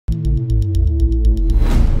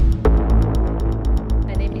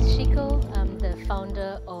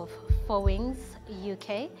Four Wings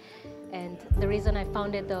UK, and the reason I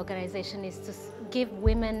founded the organization is to give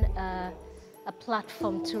women a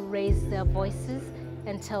platform to raise their voices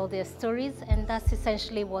and tell their stories, and that's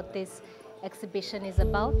essentially what this exhibition is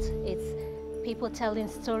about. It's people telling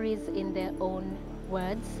stories in their own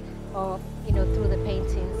words, or through the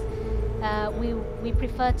paintings. We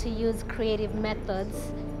prefer to use creative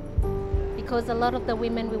methods because a lot of the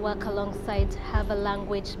women we work alongside have a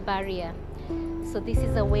language barrier. So this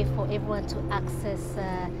is a way for everyone to access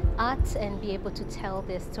art and be able to tell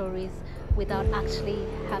their stories without actually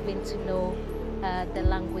having to know the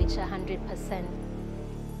language 100%.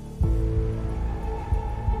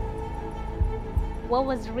 What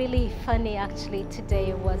was really funny actually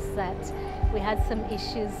today was that we had some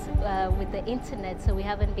issues with the internet, so we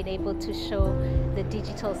haven't been able to show the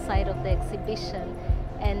digital side of the exhibition.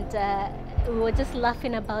 And we were just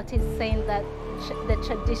laughing about it, saying that the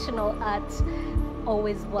traditional art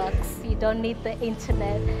always works. You don't need the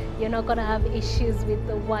internet. You're not going to have issues with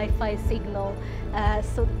the Wi-Fi signal.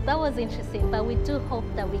 So that was interesting, but we do hope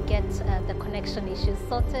that we get the connection issues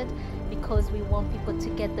sorted, because we want people to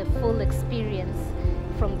get the full experience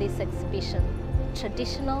from this exhibition,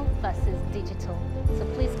 traditional versus digital. So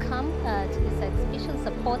please come to this exhibition,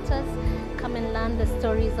 support us, come and learn the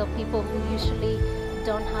stories of people who usually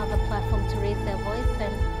don't have a platform to raise their voice,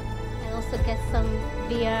 and also get some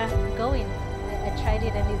VR going. I tried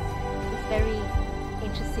it, and it's very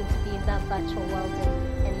interesting to be in that virtual world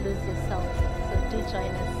and lose yourself. So do join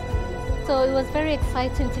us. So it was very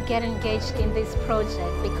exciting to get engaged in this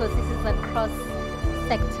project, because this is a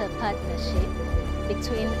cross-sector partnership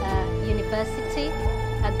between a university,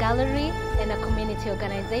 a gallery, and a community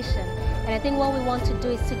organization. And I think what we want to do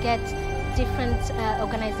is to get different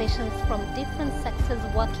organizations from different sectors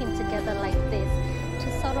working together like this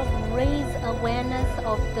to sort of raise awareness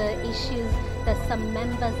of the issues that some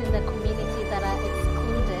members in the community that are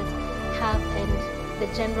excluded have and the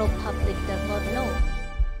general public does not know.